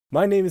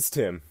My name is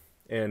Tim,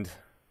 and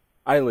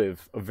I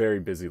live a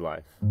very busy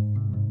life.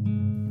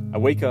 I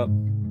wake up,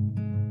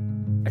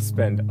 I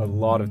spend a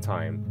lot of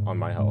time on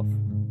my health.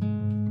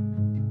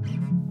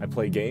 I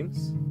play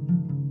games,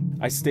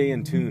 I stay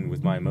in tune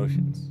with my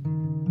emotions.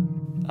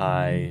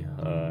 I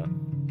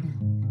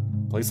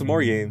play some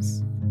more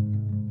games,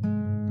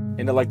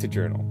 and I like to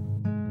journal.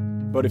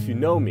 But if you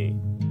know me,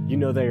 you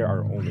know there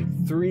are only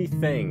 3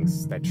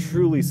 things that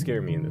truly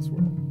scare me in this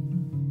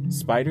world.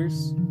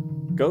 Spiders,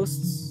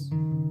 ghosts,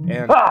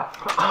 and...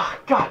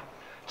 God!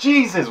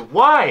 Jesus,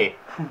 why?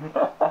 You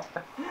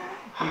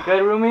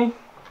good, roomie?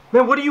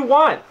 Man, what do you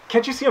want?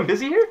 Can't you see I'm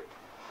busy here?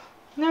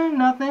 No,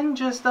 nothing.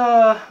 Just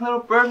little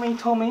birdie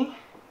told me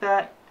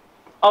that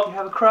you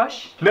have a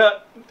crush.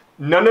 No.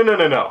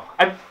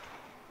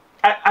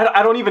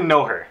 I don't even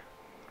know her.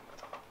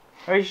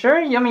 Are you sure?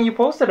 I mean, you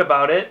posted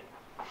about it.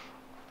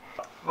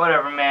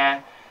 Whatever,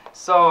 man.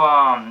 So,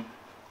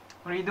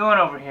 what are you doing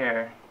over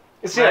here?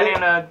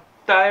 Writing a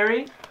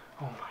diary?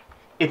 Oh my.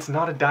 It's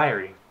not a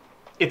diary.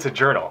 It's a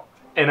journal.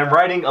 And I'm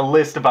writing a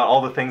list about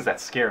all the things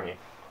that scare me.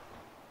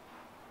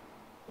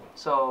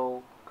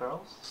 So,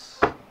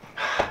 girls?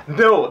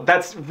 No,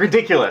 that's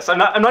ridiculous. I'm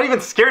not even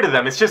scared of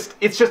them. It's just...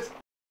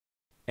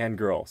 And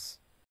girls.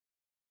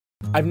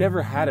 I've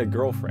never had a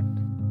girlfriend.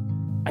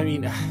 I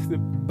mean,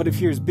 but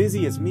if you're as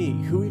busy as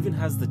me, who even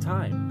has the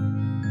time?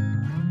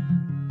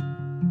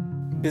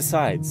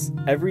 Besides,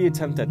 every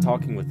attempt at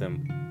talking with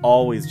them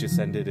always just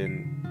ended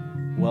in,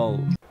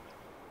 well,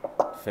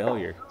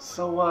 failure.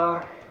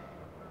 So,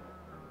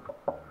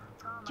 do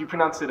you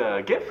pronounce it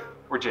GIF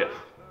or JIF?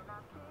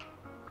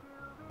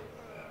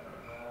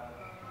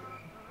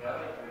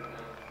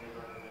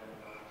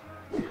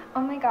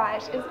 Oh my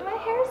gosh, isn't my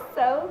hair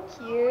so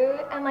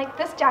cute? And like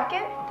this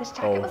jacket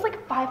was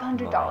like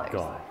 $500. Oh my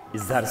god,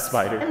 is that a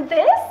spider? And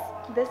this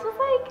was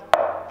like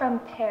from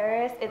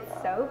Paris. It's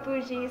so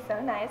bougie,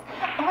 so nice.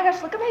 Oh my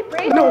gosh, look at my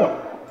bracelet.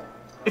 No!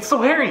 It's so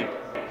hairy!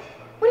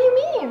 What do you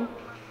mean?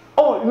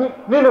 Oh,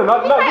 no,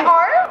 not my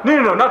arm?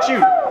 No, not you.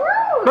 So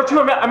rude. Not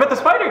you, I meant the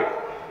spider.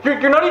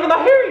 You're not even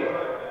that hairy.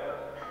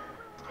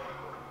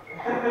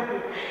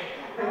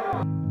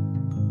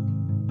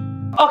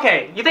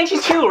 Okay, you think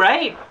she's cute,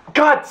 right?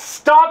 God,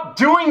 stop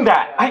doing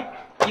that!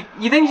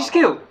 You think she's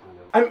cute?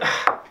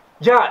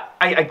 Yeah,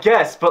 I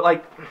guess, but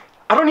like,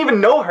 I don't even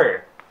know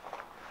her.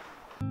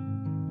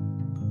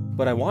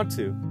 But I want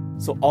to,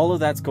 so all of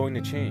that's going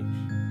to change.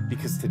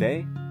 Because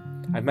today,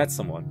 I met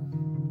someone.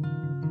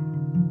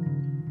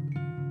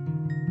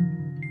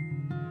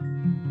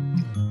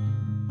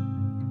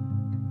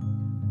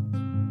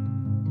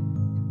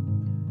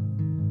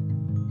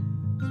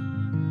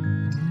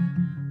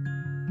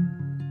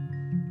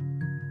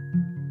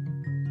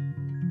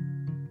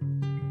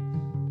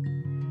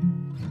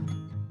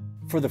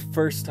 For the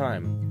first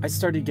time, I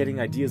started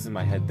getting ideas in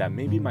my head that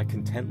maybe my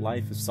content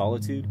life of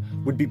solitude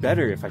would be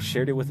better if I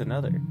shared it with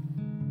another.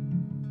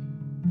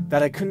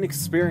 That I couldn't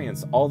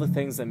experience all the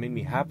things that made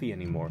me happy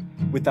anymore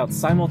without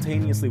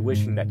simultaneously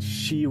wishing that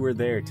she were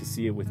there to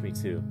see it with me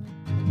too.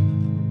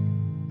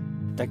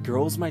 That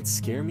girls might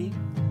scare me,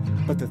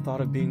 but the thought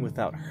of being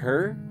without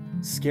her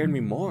scared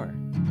me more.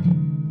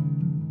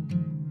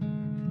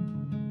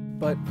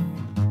 But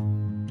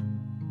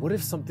what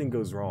if something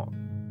goes wrong?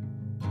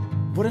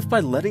 What if by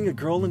letting a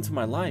girl into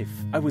my life,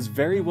 I was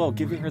very well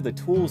giving her the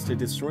tools to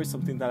destroy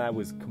something that I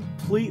was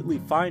completely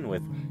fine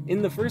with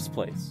in the first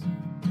place?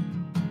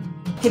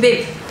 Hey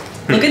babe,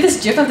 look at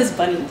this gif of this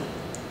bunny.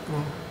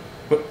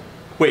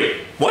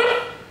 Wait,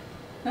 what?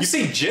 You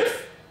say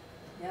GIF?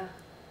 Yeah.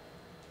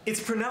 It's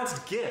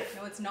pronounced GIF.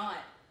 No, it's not.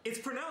 It's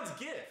pronounced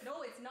GIF.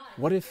 No, it's not.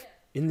 What if,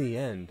 in the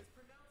end,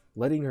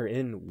 letting her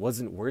in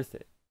wasn't worth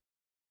it?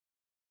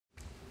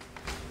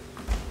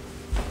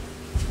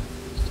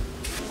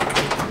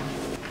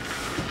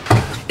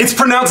 It's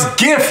pronounced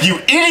GIF, you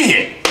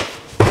idiot!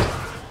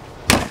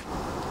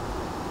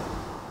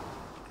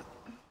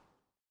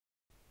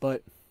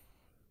 But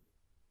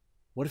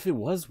what if it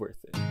was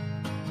worth it?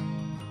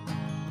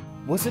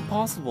 Was it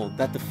possible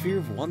that the fear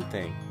of one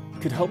thing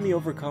could help me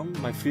overcome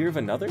my fear of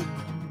another?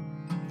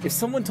 If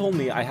someone told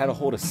me I had to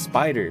hold a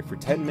spider for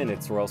 10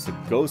 minutes or else a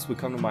ghost would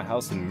come to my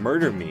house and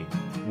murder me,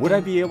 would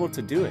I be able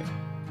to do it?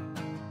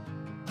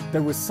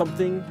 There was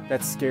something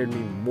that scared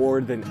me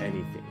more than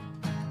anything.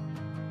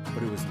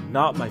 But it was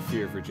not my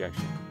fear of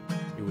rejection.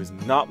 It was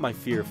not my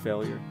fear of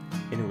failure.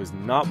 And it was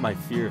not my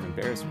fear of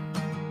embarrassment.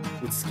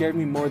 What scared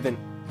me more than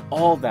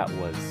all that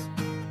was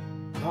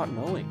not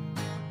knowing.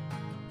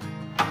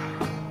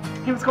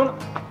 Hey, what's going on?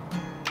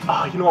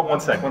 Oh, you know what? One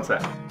sec.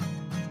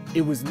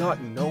 It was not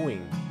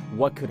knowing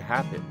what could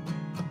happen.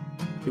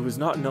 It was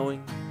not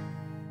knowing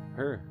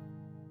her.